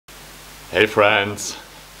Hey friends,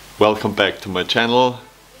 welcome back to my channel,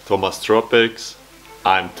 Thomas Tropics.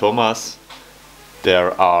 I'm Thomas,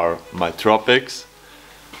 there are my tropics.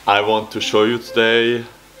 I want to show you today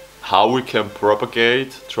how we can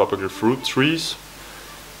propagate tropical fruit trees.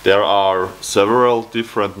 There are several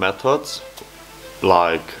different methods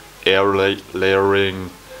like air layering,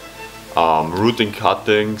 rooting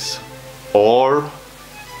cuttings, or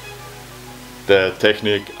the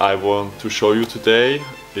technique I want to show you today,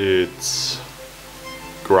 it's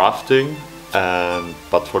grafting.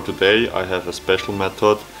 But for today I have a special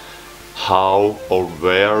method how or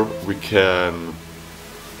where we can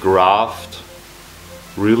graft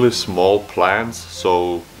really small plants,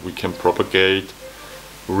 so we can propagate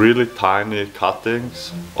really tiny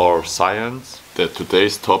cuttings or scions.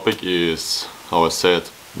 Today's topic is, how I said,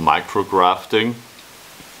 micro grafting.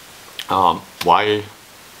 Why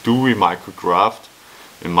do we micrograft?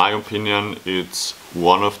 In my opinion, it's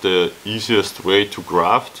one of the easiest way to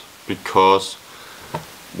graft, because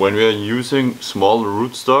when we are using small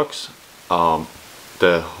rootstocks,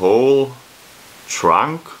 the whole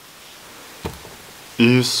trunk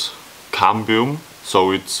is cambium,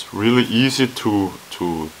 so it's really easy to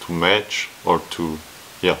match, or to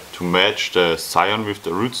match the scion with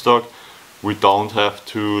the rootstock. We don't have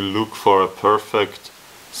to look for a perfect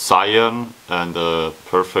scion and a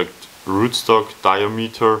perfect rootstock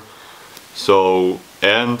diameter.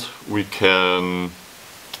 And we can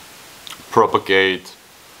propagate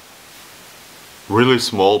really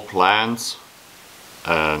small plants,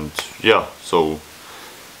 and so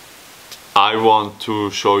I want to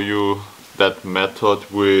show you that method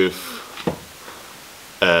with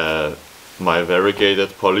my variegated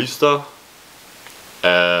Paulista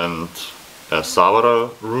and a Savara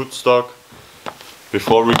rootstock.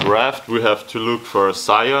 Before we graft, we have to look for a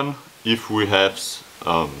scion. If we have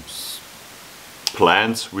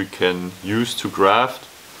plants we can use to graft,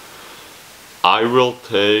 I will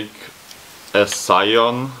take a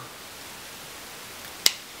scion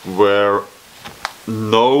where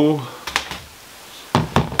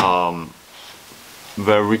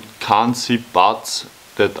where we can't see buds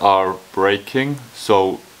that are breaking.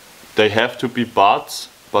 So they have to be buds,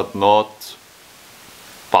 but not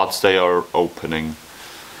buds they are opening.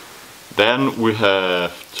 Then we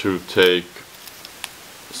have to take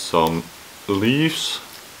some leaves,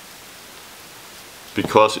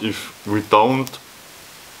 because if we don't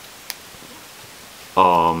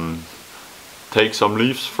take some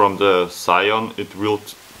leaves from the scion, it will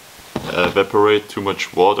evaporate too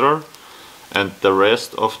much water, and the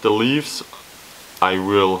rest of the leaves I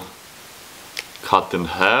will cut in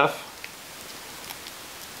half.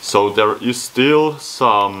 So there is still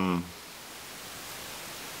some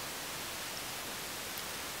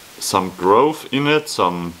growth in it,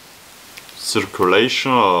 some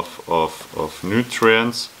circulation of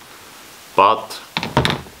nutrients, but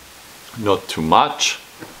not too much.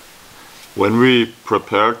 When we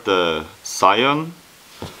prepare the scion,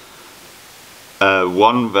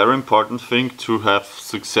 one very important thing to have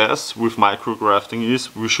success with micrografting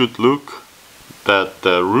is we should look that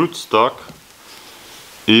the rootstock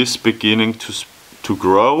is beginning to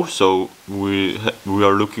grow. So we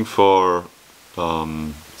are looking for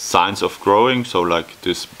signs of growing, so like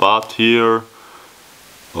this bud here,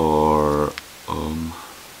 or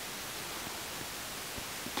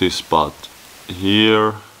this bud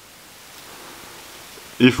here.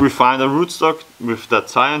 If we find a rootstock with that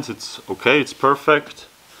scion, it's okay, it's perfect.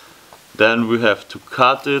 Then we have to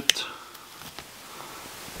cut it,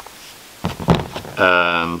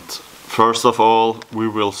 and first of all we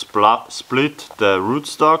will split the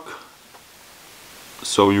rootstock,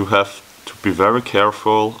 so you have to be very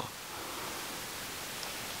careful.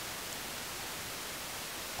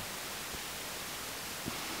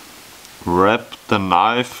 Wrap the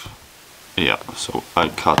knife, so I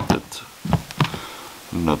cut it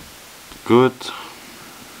not good.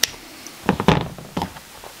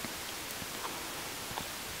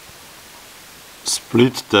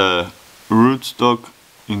 Split the rootstock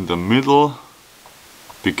in the middle.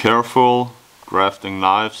 Be careful, grafting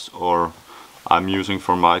knives, or I'm using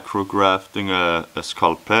for micrografting a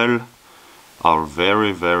scalpel, are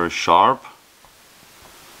very, very sharp.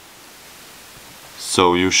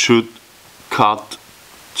 So you should cut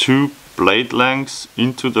 2 blade lengths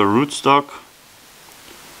into the rootstock,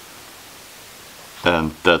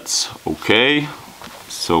 and that's okay.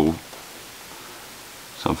 So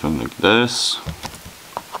something like this.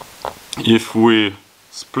 If we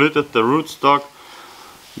splitted the rootstock,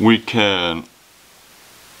 we can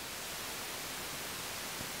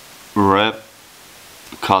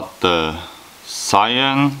cut the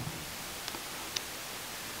scion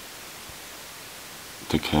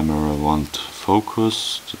the camera won't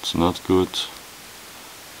focus, that's not good.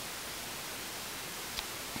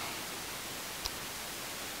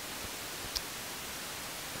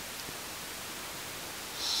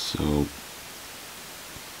 So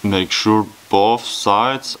make sure both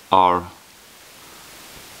sides have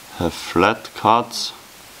flat cuts.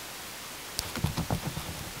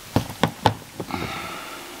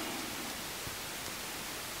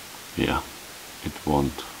 Yeah, it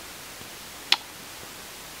won't.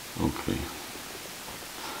 Okay.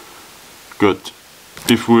 Good.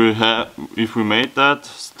 If we made that,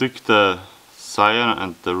 stick the scion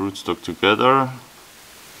and the rootstock together.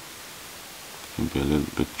 Can be a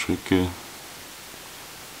little bit tricky.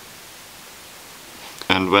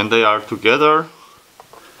 And when they are together,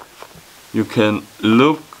 you can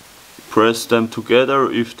press them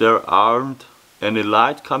together. If there aren't any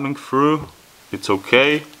light coming through, it's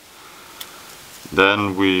okay.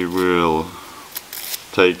 Then we will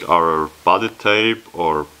take our body tape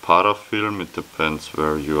or parafilm, it depends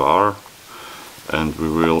where you are, and we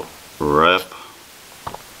will wrap.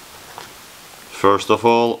 First of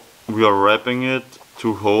all, we are wrapping it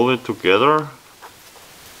to hold it together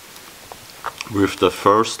with the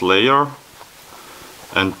first layer,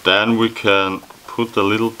 and then we can put a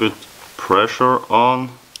little bit pressure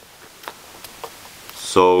on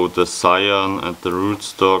so the scion and the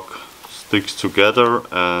rootstock sticks together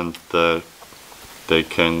and they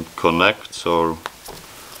can connect. So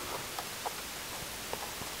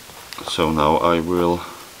now I will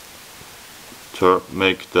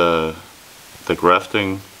make the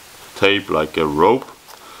grafting tape like a rope,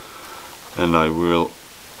 and I will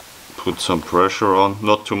put some pressure on,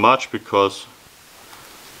 not too much because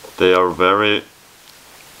they are very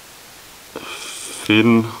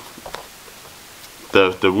thin.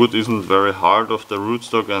 The wood isn't very hard of the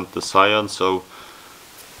rootstock and the scion, so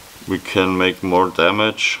we can make more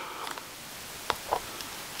damage.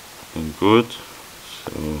 And good.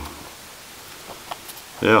 So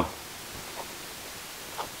yeah.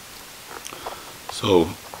 So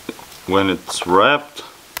when it's wrapped,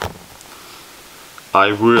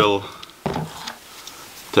 I will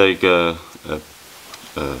take a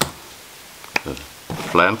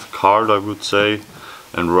plant card, I would say,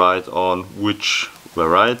 and write on which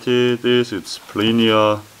variety it is. It's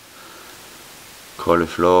Plinia,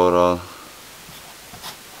 Cauliflora,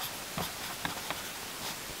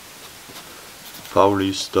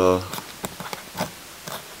 Paulista,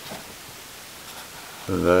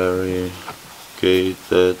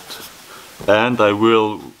 variegated, and I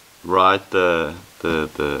will write the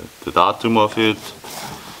datum of it.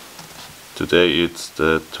 Today it's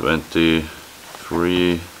the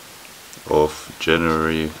 23 of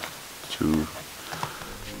January 2.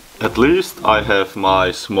 At least I have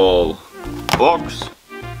my small box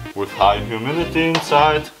with high humidity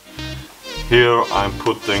inside. Here I'm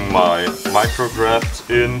putting my micrografts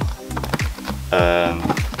in, and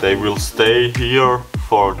they will stay here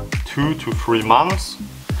for 2 to 3 months,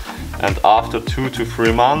 and after 2 to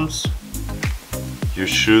 3 months you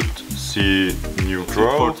should see new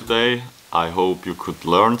growth. For today, I hope you could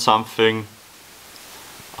learn something.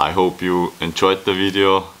 I hope you enjoyed the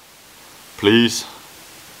video. Please,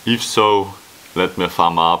 if so, let me a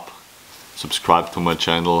thumb up, subscribe to my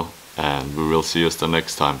channel, and we will see us the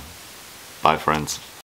next time. Bye friends.